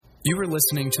You are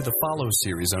listening to the Follow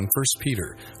series on 1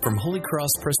 Peter from Holy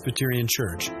Cross Presbyterian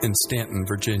Church in Stanton,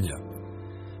 Virginia.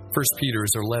 1 Peter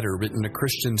is a letter written to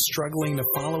Christians struggling to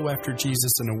follow after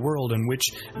Jesus in a world in which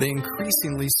they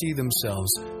increasingly see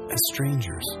themselves as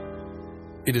strangers.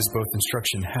 It is both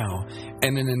instruction how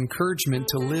and an encouragement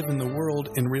to live in the world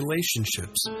in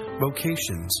relationships,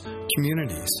 vocations,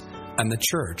 communities, and the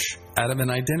church out of an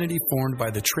identity formed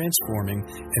by the transforming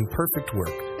and perfect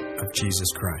work of Jesus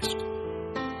Christ.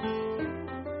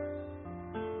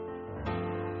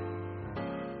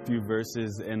 Few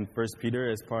verses in 1 Peter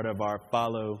as part of our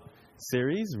Follow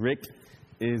series. Rick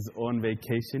is on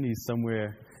vacation. He's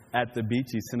somewhere at the beach.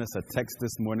 He sent us a text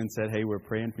this morning, said, hey, we're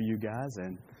praying for you guys.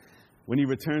 And when he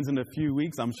returns in a few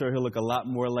weeks, I'm sure he'll look a lot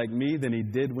more like me than he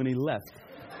did when he left.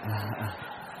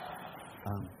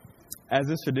 As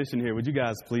is tradition here, would you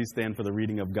guys please stand for the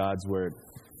reading of God's Word?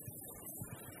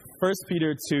 1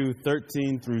 Peter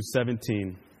 2:13 through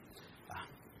 17.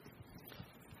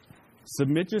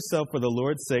 Submit yourself for the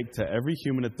Lord's sake to every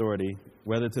human authority,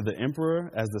 whether to the emperor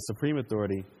as the supreme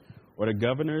authority, or to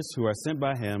governors who are sent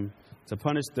by him to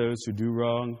punish those who do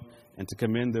wrong and to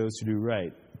commend those who do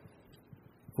right.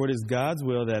 For it is God's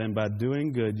will that by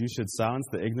doing good you should silence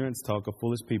the ignorant talk of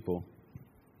foolish people.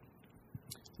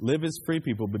 Live as free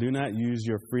people, but do not use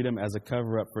your freedom as a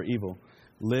cover-up for evil.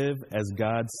 Live as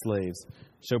God's slaves.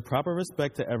 Show proper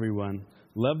respect to everyone.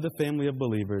 Love the family of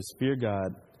believers. Fear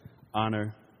God.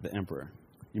 Honor the emperor.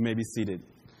 You may be seated.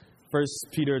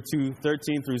 1 Peter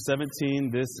 2:13 through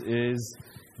 17. This is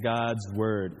God's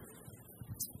Word.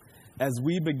 As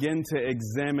we begin to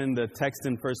examine the text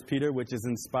in 1 Peter, which is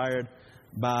inspired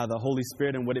by the Holy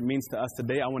Spirit and what it means to us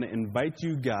today, I want to invite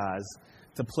you guys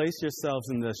to place yourselves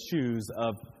in the shoes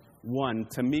of one,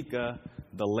 Tamika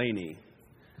Delaney.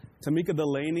 Tamika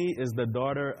Delaney is the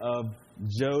daughter of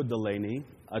Joe Delaney,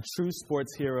 a true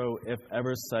sports hero if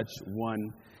ever such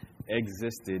one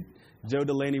existed. Joe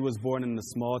Delaney was born in the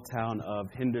small town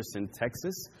of Henderson,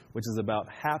 Texas, which is about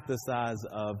half the size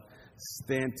of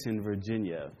Stanton,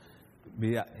 Virginia.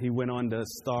 He went on to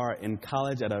star in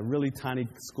college at a really tiny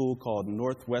school called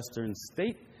Northwestern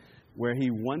State, where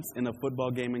he once in a football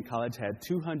game in college had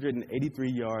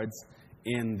 283 yards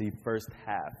in the first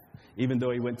half. Even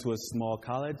though he went to a small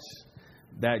college,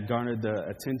 that garnered the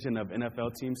attention of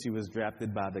NFL teams. He was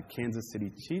drafted by the Kansas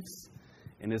City Chiefs.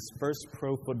 In his first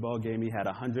pro football game, he had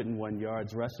 101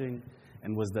 yards rushing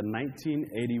and was the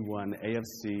 1981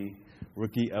 AFC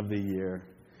Rookie of the Year.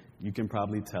 You can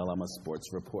probably tell I'm a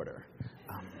sports reporter.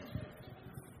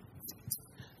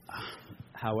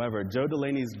 However, Joe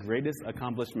Delaney's greatest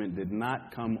accomplishment did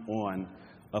not come on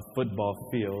a football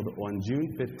field. On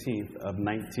June 15th of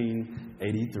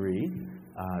 1983,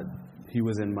 he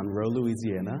was in Monroe,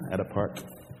 Louisiana at a park.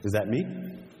 Is that me?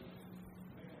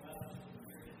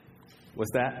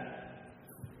 What's that?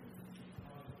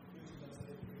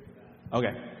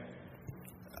 Okay.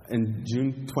 In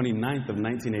June 29th of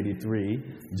 1983,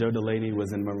 Joe Delaney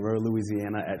was in Monroe,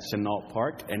 Louisiana at Chenault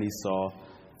Park, and he saw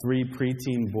 3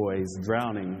 preteen boys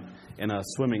drowning in a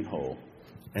swimming hole.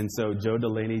 And so Joe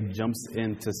Delaney jumps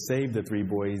in to save the 3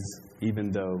 boys, even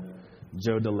though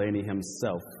Joe Delaney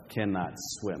himself cannot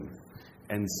swim.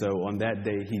 And so on that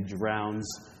day, he drowns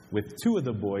with 2 of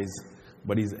the boys,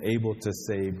 but he's able to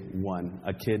save one,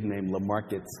 a kid named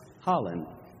LaMarcus Holland.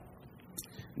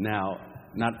 Now,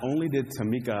 not only did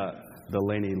Tamika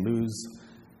Delaney lose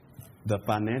the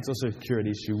financial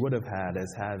security she would have had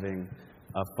as having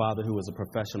a father who was a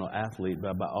professional athlete,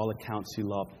 but by all accounts, she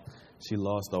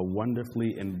lost a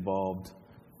wonderfully involved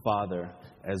father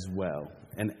as well.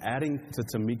 And adding to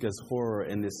Tamika's horror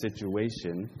in this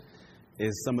situation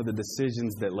is some of the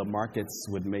decisions that LaMarcus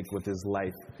would make with his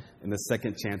life in the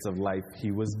second chance of life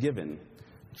he was given.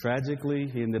 Tragically,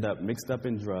 he ended up mixed up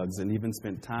in drugs and even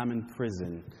spent time in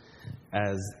prison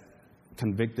as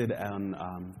convicted on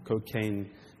cocaine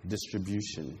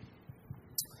distribution.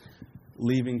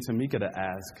 Leaving Tamika to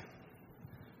ask,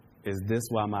 is this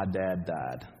why my dad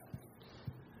died?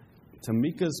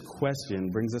 Tamika's question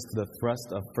brings us to the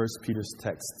thrust of 1 Peter's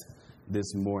text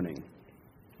this morning.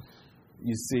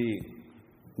 You see,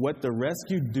 what the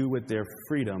rescued do with their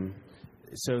freedom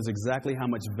shows exactly how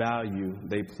much value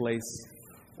they place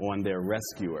on their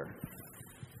rescuer.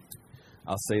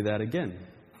 I'll say that again.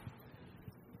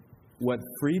 What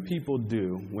free people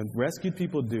do, what rescued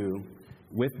people do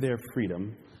with their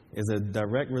freedom, is a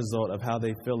direct result of how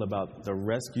they feel about the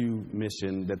rescue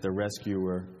mission that the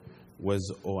rescuer was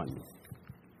on.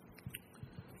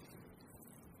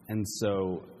 And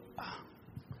so,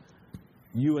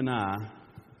 you and I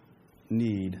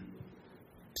need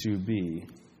to be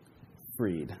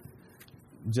freed.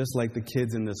 Just like the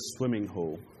kids in the swimming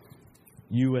hole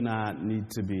you and I need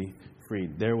to be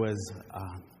freed. There was,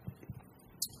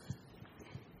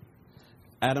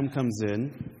 Adam comes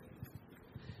in,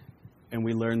 and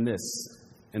we learn this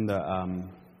in the,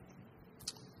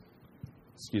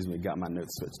 got my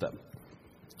notes switched up.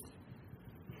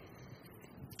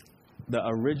 The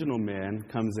original man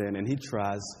comes in and he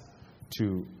tries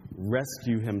to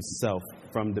rescue himself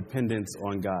from dependence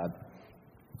on God,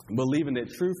 believing that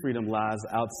true freedom lies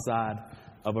outside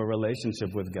of a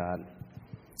relationship with God.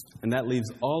 And that leaves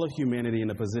all of humanity in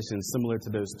a position similar to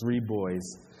those three boys,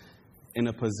 in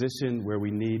a position where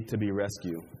we need to be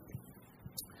rescued.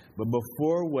 But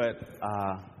before what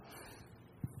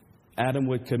Adam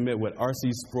would commit, what R.C.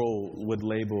 Sproul would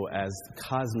label as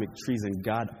cosmic treason,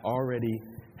 God already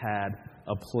had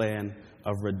a plan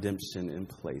of redemption in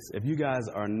place. If you guys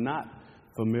are not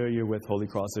familiar with Holy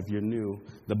Cross, if you're new,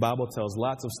 the Bible tells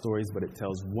lots of stories, but it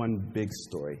tells one big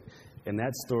story. And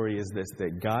that story is this,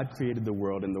 that God created the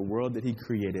world, and the world that he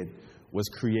created was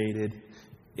created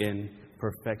in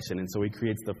perfection. And so he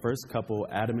creates the first couple,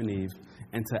 Adam and Eve,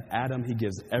 and to Adam he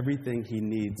gives everything he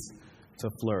needs to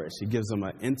flourish. He gives him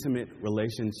an intimate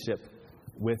relationship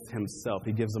with himself.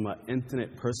 He gives him an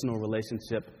intimate personal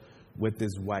relationship with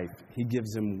his wife. He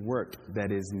gives him work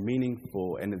that is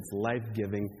meaningful and it's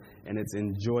life-giving and it's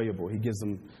enjoyable. He gives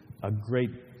him a great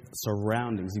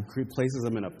surroundings. He places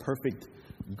him in a perfect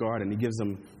garden. He gives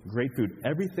him great food.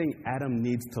 Everything Adam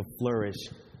needs to flourish,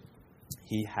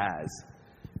 he has.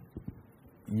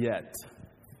 Yet,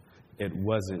 it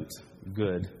wasn't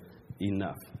good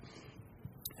enough.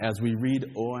 As we read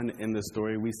on in the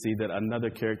story, we see that another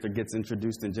character gets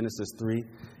introduced in Genesis 3,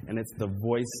 and it's the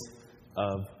voice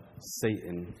of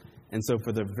Satan. And so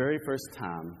for the very first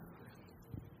time,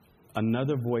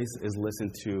 another voice is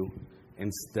listened to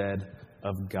instead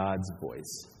of God's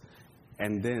voice.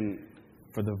 And then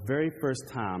for the very first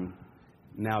time,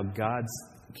 now God's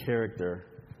character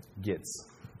gets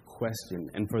questioned.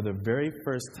 And for the very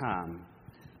first time,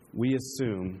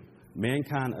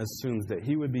 mankind assumes that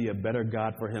he would be a better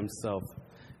God for himself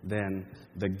than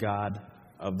the God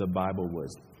of the Bible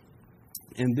was.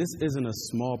 And this isn't a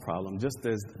small problem. Just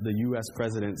as the U.S.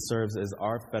 president serves as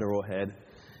our federal head,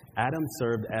 Adam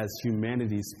served as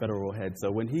humanity's federal head.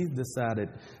 So when he decided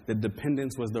that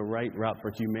dependence was the right route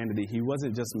for humanity, he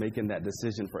wasn't just making that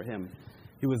decision for him.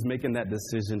 He was making that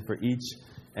decision for each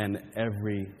and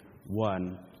every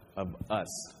one of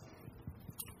us.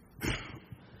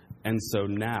 And so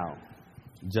now,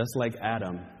 just like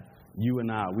Adam, you and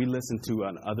I, we listen to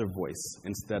another voice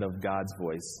instead of God's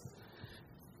voice.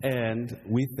 And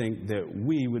we think that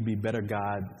we would be better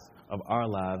gods of our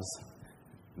lives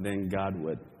than God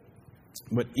would.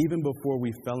 But even before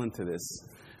we fell into this,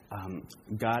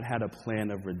 God had a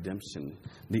plan of redemption.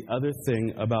 The other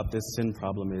thing about this sin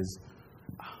problem is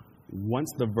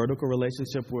once the vertical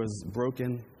relationship was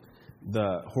broken,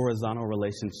 the horizontal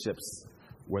relationships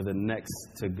were the next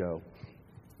to go.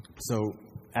 So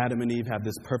Adam and Eve have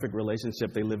this perfect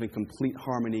relationship. They live in complete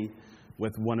harmony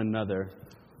with one another.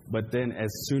 But then as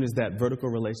soon as that vertical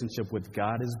relationship with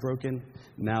God is broken,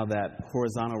 now that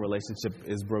horizontal relationship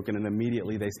is broken, and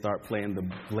immediately they start playing the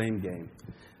blame game.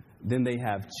 Then they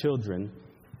have children,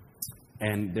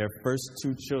 and their first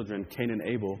two children, Cain and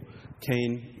Abel,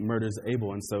 Cain murders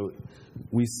Abel. And so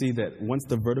we see that once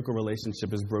the vertical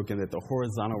relationship is broken, that the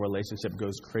horizontal relationship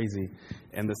goes crazy.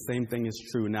 And the same thing is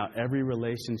true. Now, every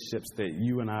relationships that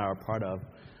you and I are part of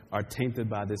are tainted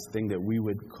by this thing that we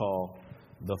would call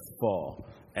the fall.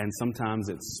 And sometimes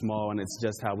it's small, and it's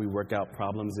just how we work out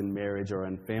problems in marriage or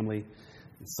in family.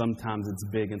 Sometimes it's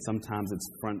big, and sometimes it's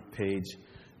front page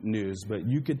news. But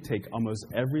you could take almost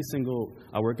every single,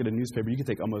 I work at a newspaper, you could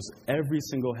take almost every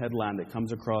single headline that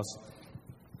comes across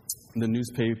the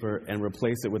newspaper and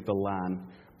replace it with the line,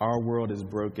 "Our world is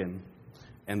broken,"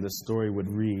 and the story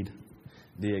would read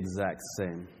the exact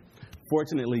same.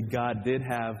 Fortunately, God did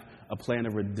have a plan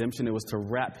of redemption. It was to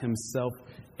wrap himself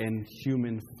in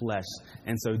human flesh.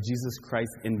 And so Jesus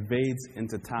Christ invades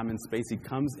into time and space. He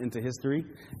comes into history,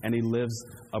 and he lives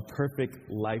a perfect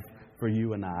life for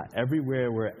you and I.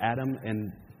 Everywhere where Adam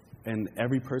and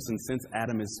every person since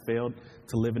Adam has failed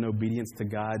to live in obedience to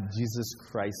God, Jesus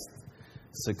Christ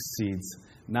succeeds.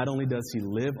 Not only does he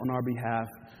live on our behalf,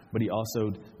 but he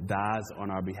also dies on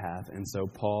our behalf. And so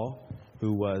Paul,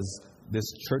 who was this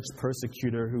church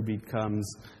persecutor who becomes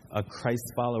a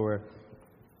Christ follower,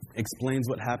 explains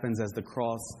what happens as the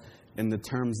cross in the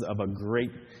terms of a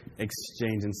great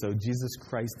exchange. And so Jesus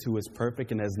Christ, who is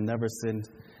perfect and has never sinned,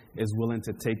 is willing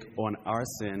to take on our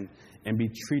sin and be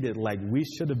treated like we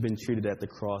should have been treated at the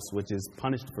cross, which is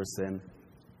punished for sin.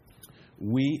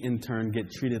 We, in turn,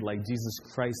 get treated like Jesus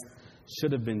Christ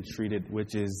should have been treated,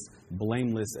 which is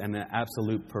blameless and an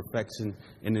absolute perfection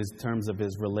in his terms of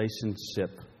his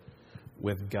relationship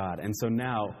with God. And so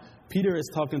now Peter is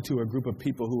talking to a group of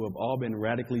people who have all been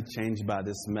radically changed by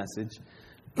this message.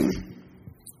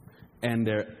 And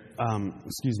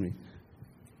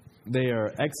they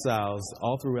are exiles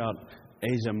all throughout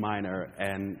Asia Minor,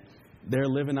 and they're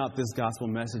living out this gospel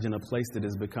message in a place that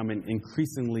is becoming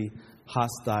increasingly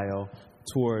hostile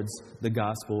towards the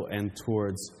gospel and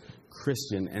towards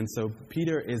Christian. And so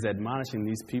Peter is admonishing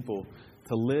these people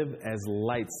to live as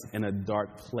lights in a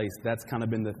dark place. That's kind of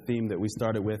been the theme that we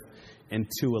started with in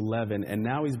 2:11. And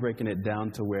now he's breaking it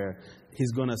down to where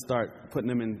he's going to start putting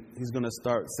them in, he's going to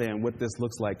start saying what this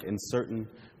looks like in certain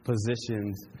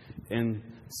positions in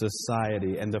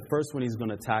society. And the first one he's going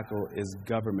to tackle is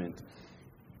government.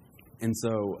 And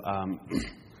so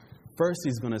first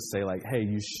he's going to say, like, hey,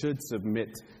 you should submit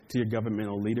to your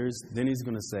governmental leaders. Then he's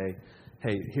going to say,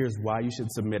 hey, here's why you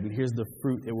should submit, and here's the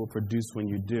fruit it will produce when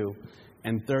you do.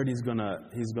 And third, he's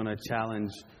gonna challenge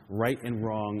right and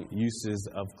wrong uses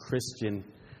of Christian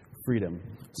freedom.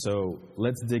 So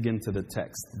let's dig into the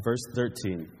text. Verse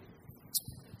 13.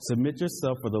 Submit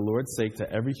yourself for the Lord's sake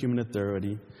to every human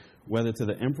authority, whether to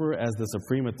the emperor as the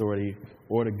supreme authority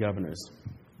or to governors.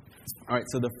 All right,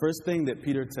 so the first thing that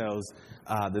Peter tells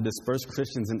the dispersed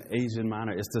Christians in Asia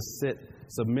Minor is to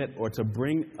submit, or to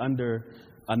bring under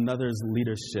another's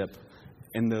leadership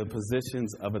in the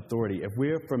positions of authority. If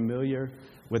we're familiar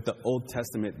with the Old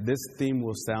Testament, this theme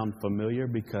will sound familiar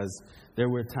because there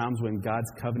were times when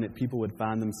God's covenant people would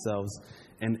find themselves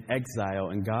in exile,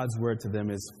 and God's word to them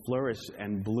is flourish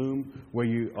and bloom where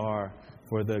you are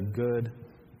for the good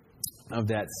of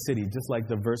that city. Just like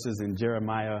the verses in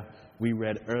Jeremiah we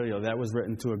read earlier, that was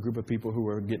written to a group of people who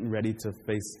were getting ready to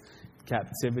face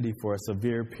captivity for a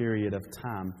severe period of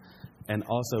time. And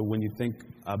also, when you think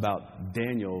about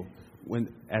Daniel, when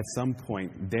at some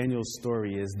point Daniel's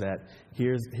story is that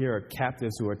here are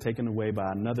captives who are taken away by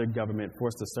another government,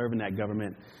 forced to serve in that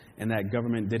government, and that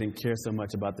government didn't care so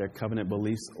much about their covenant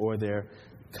beliefs or their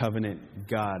covenant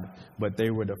God, but they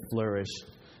were to flourish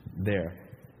there.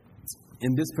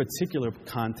 In this particular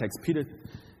context, Peter,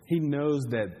 he knows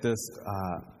that this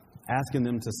asking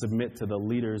them to submit to the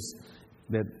leaders,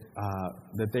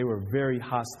 that they were very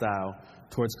hostile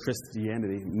towards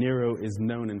Christianity. Nero is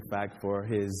known, in fact, for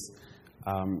his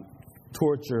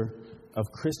torture of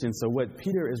Christians. So what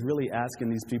Peter is really asking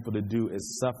these people to do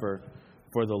is suffer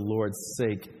for the Lord's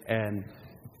sake. And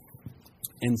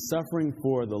in suffering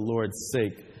for the Lord's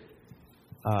sake,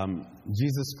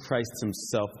 Jesus Christ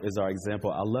himself is our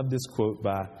example. I love this quote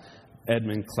by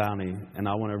Edmund Clowney, and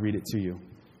I want to read it to you.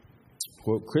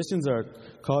 Quote, Christians are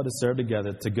called to serve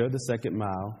together, to go the second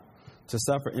mile, to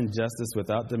suffer injustice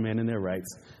without demanding their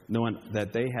rights, knowing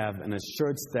that they have an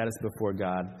assured status before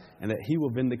God and that he will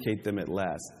vindicate them at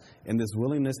last. In this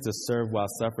willingness to serve while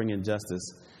suffering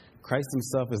injustice, Christ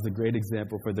himself is the great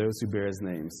example for those who bear his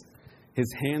names.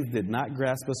 His hands did not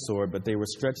grasp a sword, but they were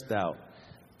stretched out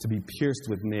to be pierced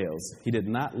with nails. He did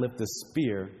not lift a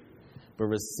spear, but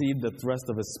received the thrust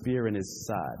of a spear in his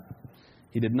side.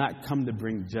 He did not come to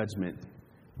bring judgment,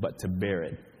 but to bear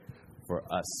it for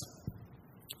us.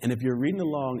 And if you're reading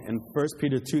along in 1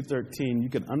 Peter 2:13, you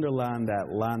can underline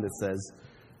that line that says,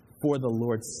 for the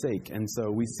Lord's sake. And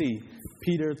so we see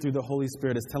Peter, through the Holy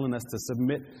Spirit, is telling us to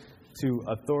submit to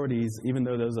authorities, even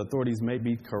though those authorities may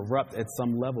be corrupt at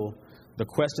some level. The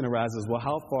question arises, well,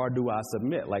 how far do I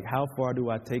submit? Like, how far do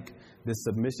I take this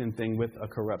submission thing with a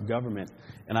corrupt government?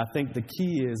 And I think the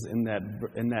key is in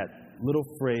that little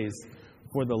phrase,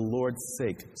 for the Lord's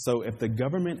sake. So if the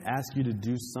government asks you to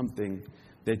do something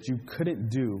that you couldn't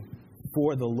do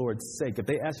for the Lord's sake, if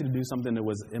they asked you to do something that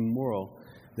was immoral,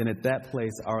 then at that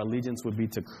place, our allegiance would be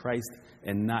to Christ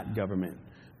and not government.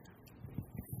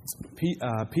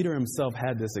 Peter himself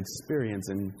had this experience,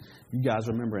 and you guys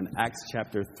remember in Acts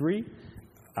chapter 3,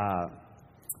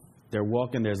 they're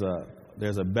walking, there's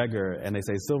a beggar, and they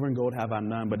say, silver and gold have I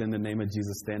none, but in the name of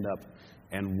Jesus, stand up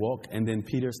and walk. And then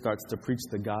Peter starts to preach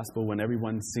the gospel when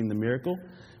everyone's seen the miracle,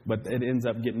 but it ends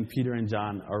up getting Peter and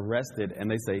John arrested, and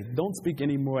they say, don't speak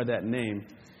any more of that name.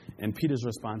 And Peter's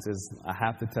response is, I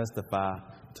have to testify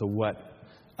to what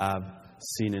I've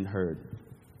seen and heard.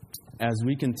 As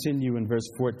we continue in verse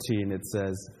 14, it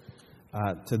says,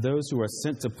 to those who are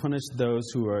sent to punish those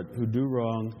who do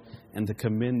wrong and to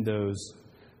commend those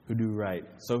who do right.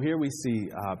 So here we see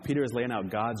Peter is laying out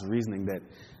God's reasoning that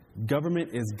government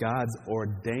is God's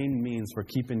ordained means for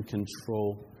keeping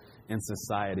control in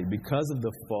society. Because of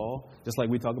the fall, just like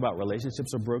we talk about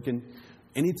relationships are broken,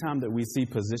 anytime that we see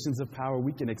positions of power,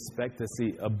 we can expect to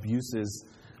see abuses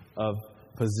of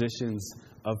positions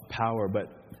of power. But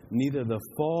neither the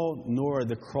fall nor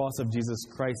the cross of Jesus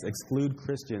Christ exclude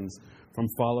Christians from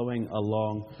following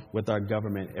along with our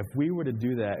government. If we were to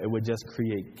do that, it would just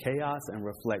create chaos and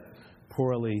reflect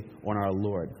poorly on our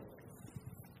Lord.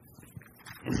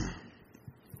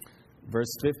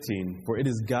 Verse 15, for it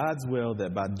is God's will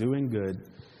that by doing good,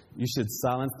 you should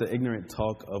silence the ignorant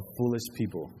talk of foolish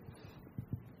people.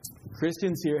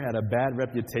 Christians here had a bad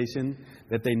reputation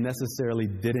that they necessarily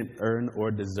didn't earn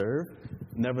or deserve.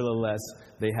 Nevertheless,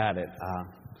 they had it.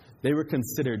 They were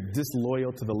considered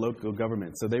disloyal to the local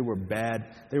government, so they were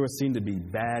bad. They were seen to be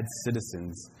bad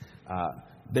citizens.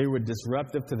 They were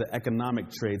disruptive to the economic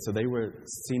trade, so they were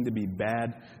seen to be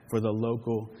bad for the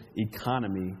local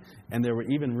economy. And there were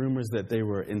even rumors that they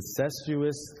were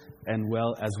incestuous and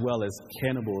as well as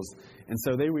cannibals. And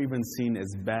so they were even seen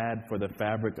as bad for the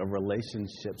fabric of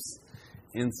relationships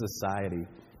in society.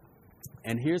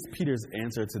 And here's Peter's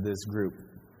answer to this group.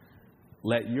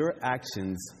 Let your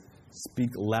actions speak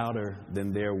louder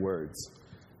than their words.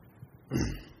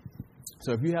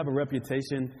 So if you have a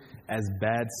reputation as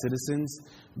bad citizens,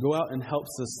 go out and help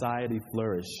society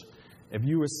flourish. If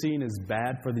you were seen as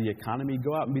bad for the economy,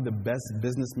 go out and be the best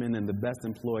businessmen and the best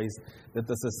employees that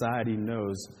the society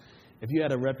knows. If you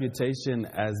had a reputation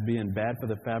as being bad for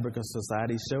the fabric of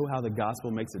society, show how the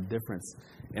gospel makes a difference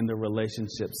in the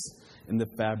relationships, in the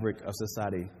fabric of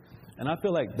society. And I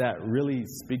feel like that really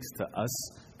speaks to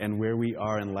us and where we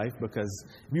are in life, because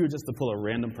if you were just to pull a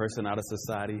random person out of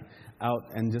society out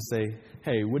and just say,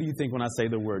 hey, what do you think when I say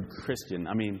the word Christian?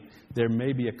 I mean, there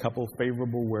may be a couple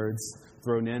favorable words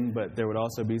thrown in, but there would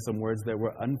also be some words that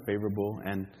were unfavorable.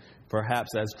 And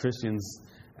perhaps as Christians,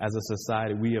 as a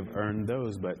society, we have earned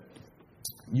those. But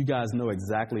you guys know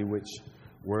exactly which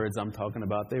words I'm talking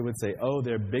about. They would say, oh,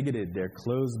 they're bigoted, they're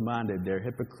closed-minded, they're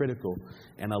hypocritical,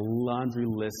 and a laundry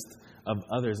list of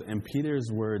others. And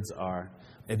Peter's words are,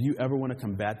 if you ever want to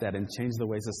combat that and change the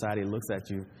way society looks at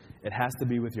you, it has to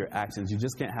be with your actions. You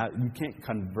just can't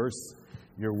converse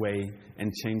your way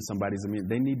and change somebody's immune.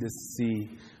 They need to see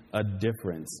a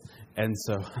difference. And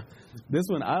so this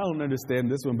one, I don't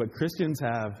understand this one, but Christians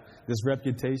have this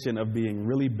reputation of being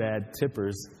really bad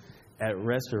tippers at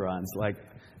restaurants.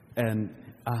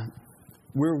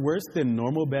 We're worse than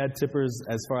normal bad tippers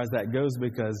as far as that goes,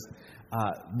 because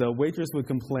the waitress would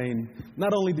complain,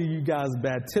 not only do you guys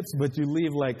bad tips, but you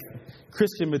leave like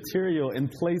Christian material in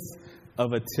place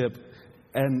of a tip.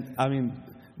 And I mean,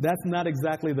 that's not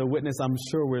exactly the witness I'm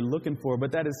sure we're looking for,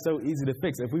 but that is so easy to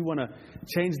fix. If we want to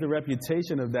change the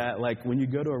reputation of that, like when you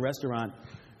go to a restaurant,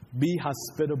 be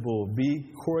hospitable,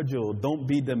 be cordial, don't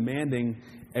be demanding.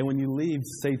 And when you leave,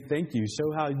 say thank you.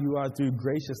 Show how you are through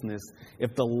graciousness.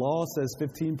 If the law says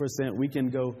 15%, we can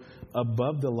go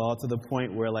above the law to the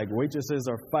point where like waitresses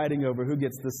are fighting over who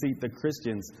gets to seat the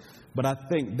Christians. But I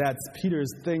think that's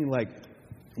Peter's thing, like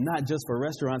not just for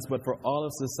restaurants, but for all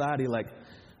of society. Like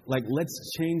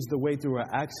let's change the way through our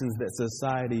actions that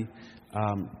society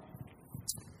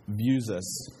views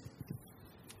us.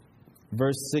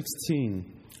 Verse 16,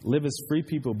 live as free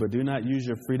people, but do not use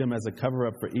your freedom as a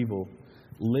cover-up for evil.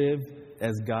 Live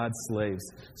as God's slaves.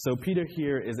 So Peter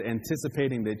here is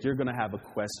anticipating that you're going to have a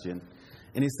question.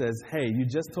 And he says, hey, you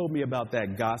just told me about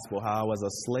that gospel, how I was a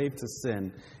slave to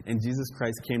sin and Jesus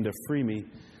Christ came to free me.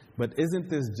 But isn't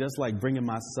this just like bringing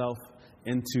myself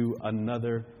into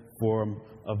another form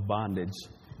of bondage?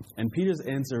 And Peter's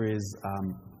answer is,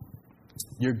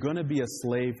 you're going to be a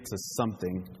slave to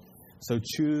something. So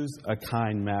choose a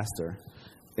kind master.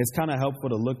 It's kind of helpful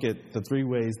to look at the three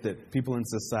ways that people in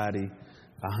society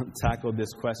tackled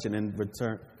this question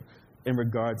in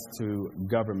regards to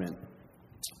government.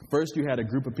 First, you had a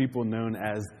group of people known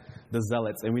as the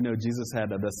Zealots, and we know Jesus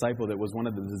had a disciple that was one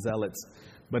of the Zealots,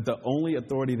 but the only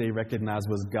authority they recognized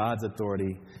was God's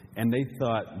authority, and they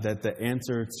thought that the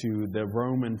answer to the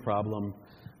Roman problem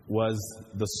was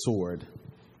the sword.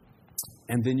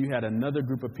 And then you had another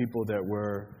group of people that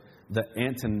were the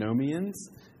Antinomians,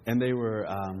 and they were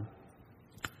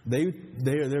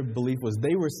their belief was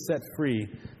they were set free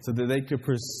so that they could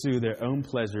pursue their own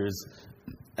pleasures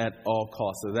at all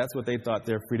costs. So that's what they thought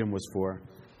their freedom was for.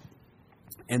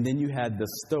 And then you had the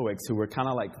Stoics, who were kind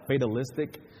of like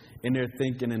fatalistic in their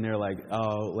thinking, and they're like,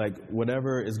 oh, like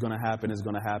whatever is going to happen is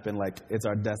going to happen. Like it's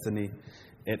our destiny.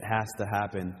 It has to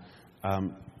happen.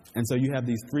 And so you have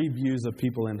these three views of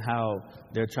people and how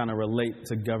they're trying to relate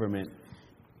to government.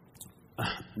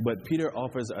 But Peter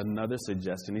offers another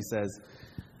suggestion. He says,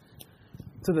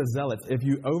 to the Zealots, if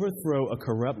you overthrow a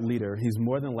corrupt leader, he's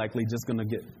more than likely just going to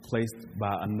get placed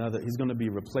by another. He's going to be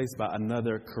replaced by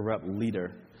another corrupt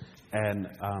leader. And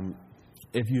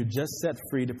if you're just set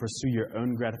free to pursue your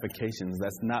own gratifications,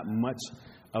 that's not much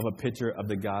of a picture of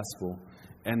the gospel.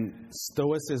 And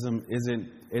Stoicism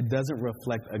doesn't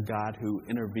reflect a God who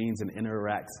intervenes and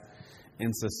interacts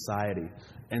in society.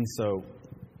 And so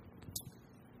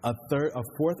a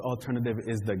fourth alternative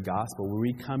is the gospel, where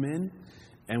we come in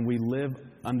and we live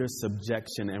under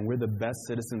subjection, and we're the best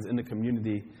citizens in the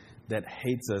community that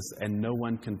hates us, and no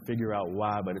one can figure out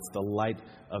why, but it's the light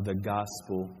of the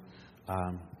gospel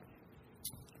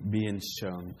being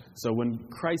shown. So when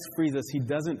Christ frees us, he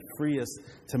doesn't free us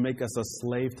to make us a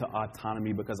slave to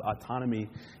autonomy, because autonomy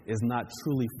is not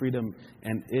truly freedom,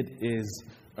 and it is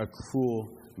a cruel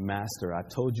master. I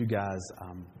told you guys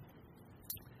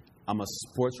I'm a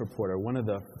sports reporter. One of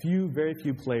the very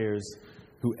few players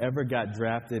who ever got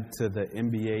drafted to the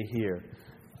NBA here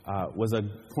was a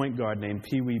point guard named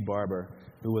Pee Wee Barber,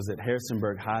 who was at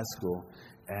Harrisonburg High School.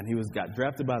 And he got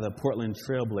drafted by the Portland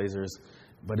Trail Blazers,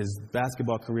 but his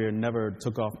basketball career never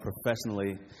took off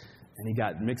professionally, and he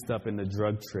got mixed up in the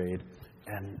drug trade.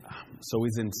 And so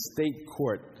he's in state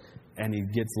court, and he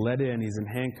gets led in, he's in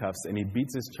handcuffs, and he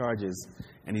beats his charges,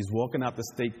 and he's walking out the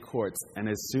state courts. And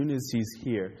as soon as he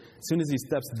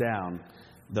steps down,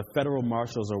 the federal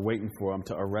marshals are waiting for him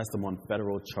to arrest him on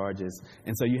federal charges.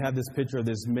 And so you have this picture of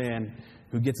this man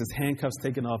who gets his handcuffs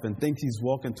taken off and thinks he's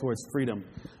walking towards freedom,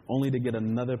 only to get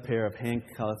another pair of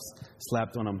handcuffs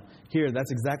slapped on him. Here,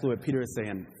 that's exactly what Peter is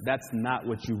saying. That's not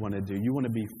what you want to do. You want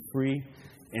to be free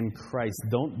in Christ.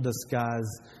 Don't disguise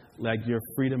like your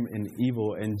freedom in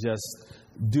evil and just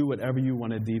do whatever you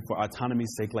want to do for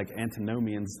autonomy's sake, like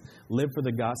antinomians. Live for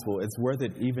the gospel. It's worth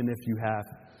it even if you have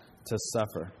to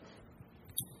suffer.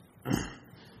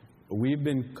 We've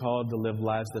been called to live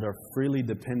lives that are freely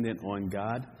dependent on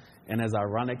God. And as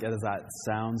ironic as that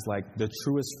sounds, like the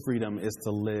truest freedom is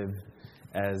to live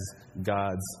as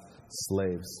God's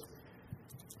slaves.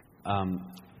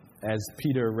 As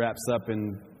Peter wraps up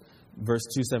in verse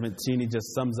 2:17, he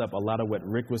just sums up a lot of what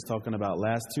Rick was talking about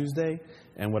last Tuesday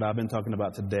and what I've been talking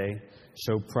about today.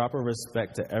 Show proper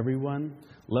respect to everyone.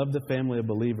 Love the family of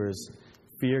believers.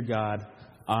 Fear God.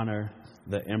 Honor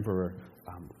the emperor.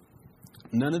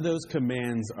 None of those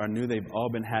commands are new. They've all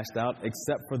been hashed out,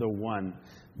 except for the one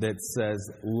that says,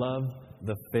 love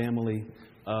the family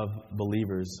of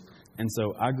believers. And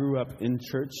so I grew up in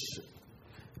church,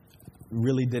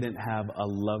 really didn't have a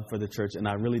love for the church, and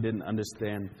I really didn't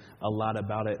understand a lot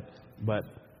about it. But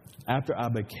after I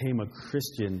became a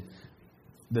Christian,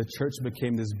 the church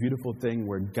became this beautiful thing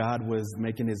where God was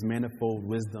making his manifold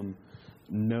wisdom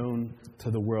known to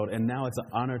the world. And now it's an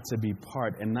honor to be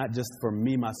part, and not just for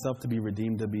me, myself, to be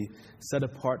redeemed, to be set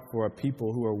apart for a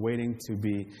people who are waiting to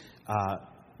be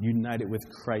united with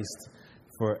Christ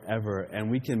forever.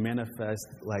 And we can manifest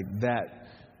like that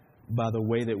by the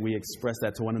way that we express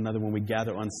that to one another when we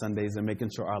gather on Sundays, and making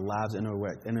sure our lives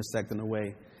intersect in a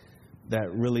way that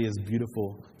really is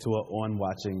beautiful to an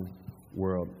on-watching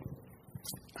world.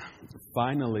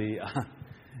 Finally,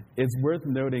 it's worth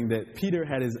noting that Peter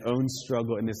had his own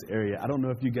struggle in this area. I don't know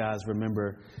if you guys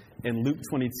remember in Luke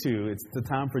 22, it's the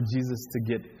time for Jesus to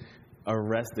get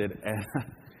arrested. And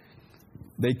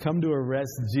they come to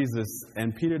arrest Jesus,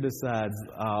 and Peter decides,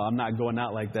 I'm not going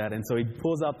out like that. And so he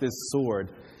pulls out this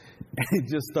sword, and he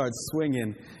just starts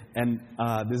swinging. And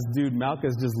this dude,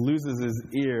 Malchus, just loses his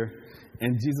ear,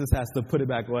 and Jesus has to put it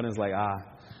back on. And it's like,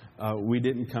 we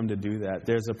didn't come to do that.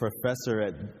 There's a professor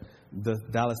at the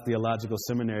Dallas Theological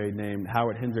Seminary named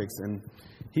Howard Hendricks, and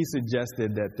he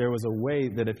suggested that there was a way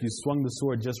that if you swung the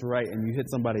sword just right and you hit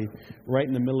somebody right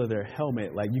in the middle of their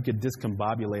helmet, like you could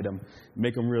discombobulate them,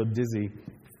 make them real dizzy.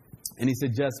 And he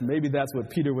suggests maybe that's what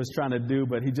Peter was trying to do,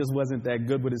 but he just wasn't that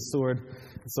good with his sword,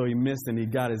 so he missed and he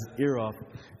got his ear off.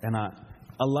 And a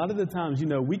lot of the times,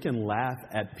 we can laugh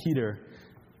at Peter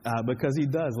because he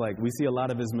does. Like, we see a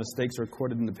lot of his mistakes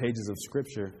recorded in the pages of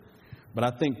Scripture. But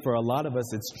I think for a lot of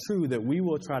us, it's true that we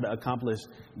will try to accomplish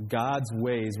God's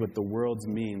ways with the world's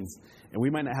means. And we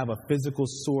might not have a physical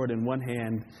sword in one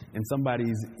hand and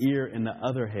somebody's ear in the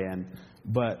other hand.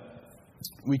 But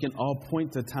we can all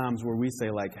point to times where we say,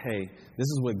 like, hey, this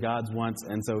is what God wants,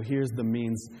 and so here's the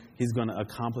means he's going to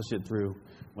accomplish it through,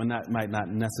 when that might not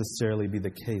necessarily be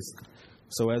the case.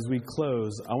 So as we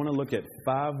close, I want to look at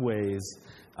 5 ways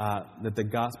that the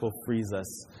gospel frees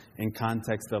us in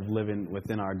context of living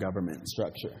within our government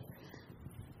structure.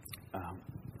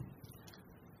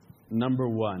 Number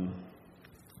 1,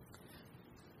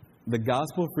 the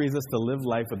gospel frees us to live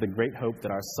life with the great hope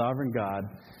that our sovereign God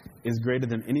is greater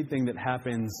than anything that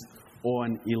happens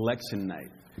on election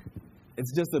night.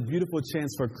 It's just a beautiful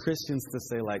chance for Christians to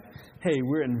say, like, hey,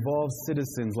 we're involved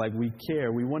citizens, like we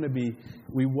care. We want to be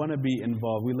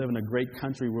involved. We live in a great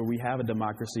country where we have a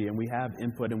democracy and we have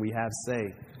input and we have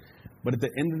say. But at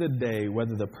the end of the day,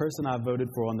 whether the person I voted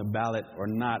for on the ballot or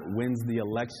not wins the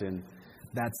election,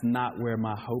 that's not where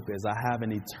my hope is. I have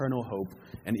an eternal hope.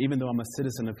 And even though I'm a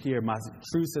citizen of here, my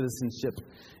true citizenship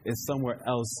is somewhere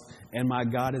else. And my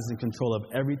God is in control of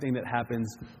everything that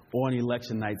happens on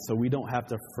election night, so we don't have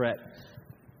to fret.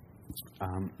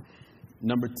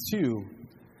 Number 2,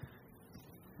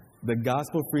 the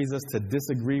gospel frees us to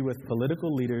disagree with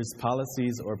political leaders,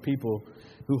 policies, or people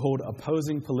who hold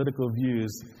opposing political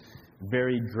views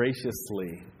very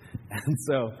graciously. And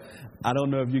so I don't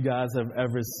know if you guys have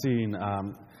ever seen,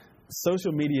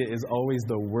 social media is always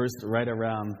the worst right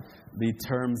around the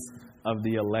terms of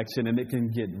the election, and it can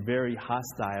get very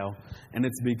hostile. And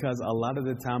it's because a lot of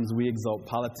the times we exalt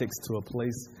politics to a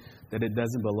place that it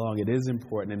doesn't belong. It is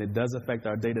important, and it does affect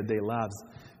our day-to-day lives,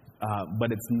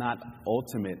 but it's not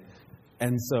ultimate.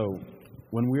 And so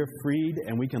when we're freed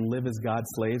and we can live as God's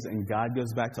slaves and God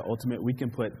goes back to ultimate, we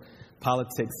can put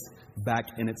politics back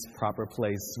in its proper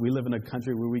place. We live in a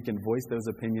country where we can voice those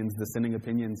opinions, dissenting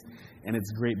opinions, and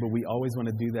it's great, but we always want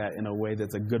to do that in a way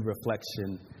that's a good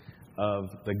reflection of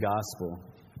the gospel.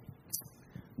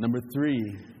 Number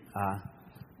 3,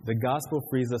 the gospel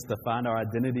frees us to find our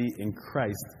identity in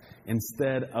Christ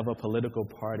instead of a political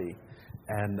party.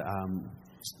 And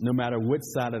no matter which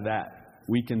side of that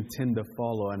we can tend to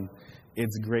fall on,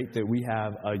 it's great that we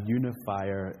have a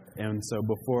unifier. And so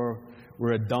before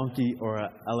we're a donkey or an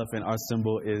elephant, our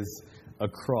symbol is a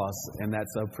cross, and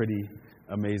that's a pretty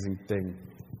amazing thing.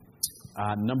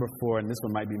 Number 4, and this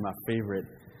one might be my favorite,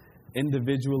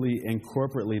 individually and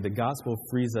corporately, the gospel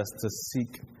frees us to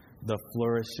seek the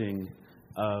flourishing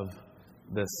of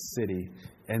the city.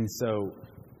 And so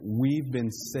we've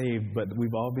been saved, but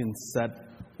we've all been set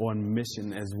on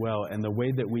mission as well. And the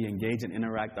way that we engage and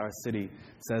interact our city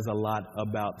says a lot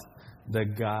about the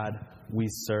God we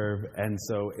serve. And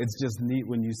so it's just neat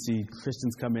when you see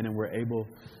Christians come in and we're able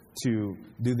to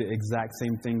do the exact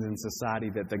same things in society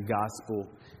that the gospel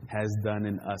has done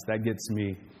in us. That gets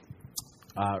me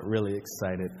really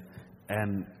excited.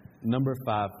 And number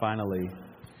 5, finally,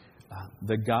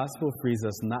 the gospel frees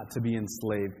us not to be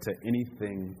enslaved to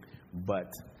anything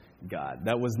but God.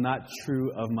 That was not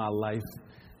true of my life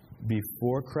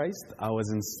before Christ. I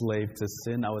was enslaved to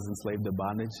sin. I was enslaved to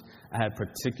bondage. I had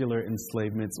particular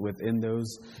enslavements within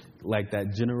those, like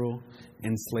that general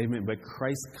enslavement. But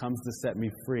Christ comes to set me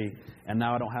free. And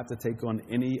now I don't have to take on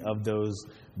any of those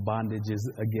bondages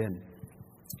again.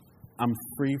 I'm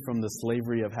free from the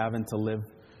slavery of having to live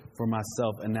for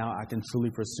myself. And now I can truly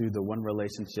pursue the one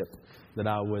relationship that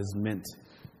I was meant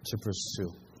to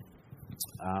pursue.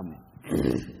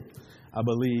 I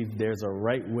believe there's a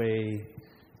right way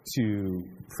to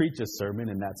preach a sermon,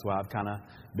 and that's why I've kind of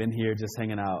been here just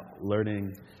hanging out,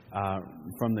 learning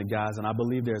from the guys. And I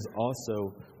believe there's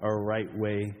also a right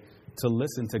way to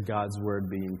listen to God's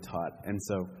word being taught. And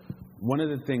so one of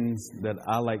the things that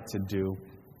I like to do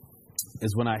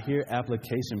is when I hear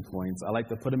application points, I like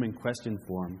to put them in question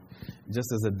form,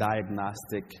 just as a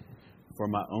diagnostic for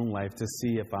my own life to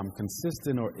see if I'm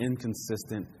consistent or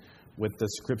inconsistent with the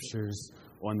scriptures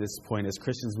on this point. As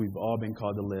Christians, we've all been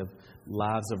called to live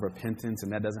lives of repentance,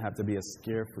 and that doesn't have to be a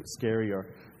scary or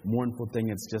mournful thing.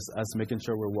 It's just us making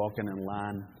sure we're walking in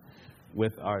line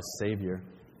with our Savior.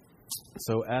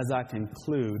 So as I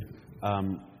conclude,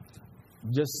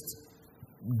 just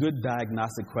good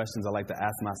diagnostic questions I like to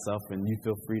ask myself, and you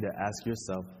feel free to ask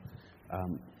yourself.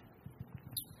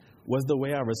 Was the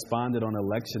way I responded on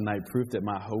election night proof that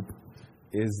my hope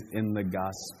is in the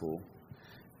gospel?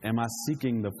 Am I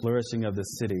seeking the flourishing of the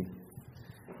city?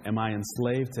 Am I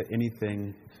enslaved to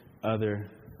anything other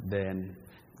than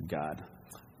God?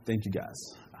 Thank you, guys.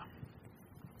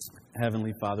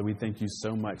 Heavenly Father, we thank you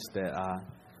so much that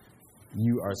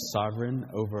you are sovereign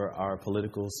over our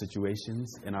political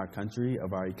situations in our country,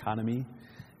 of our economy.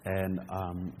 And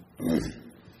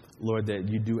Lord, that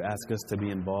you do ask us to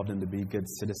be involved and to be good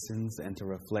citizens and to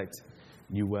reflect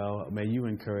you well. May you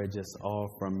encourage us all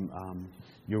from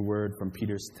your word, from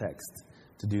Peter's text,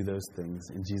 to do those things.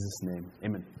 In Jesus' name,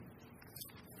 amen.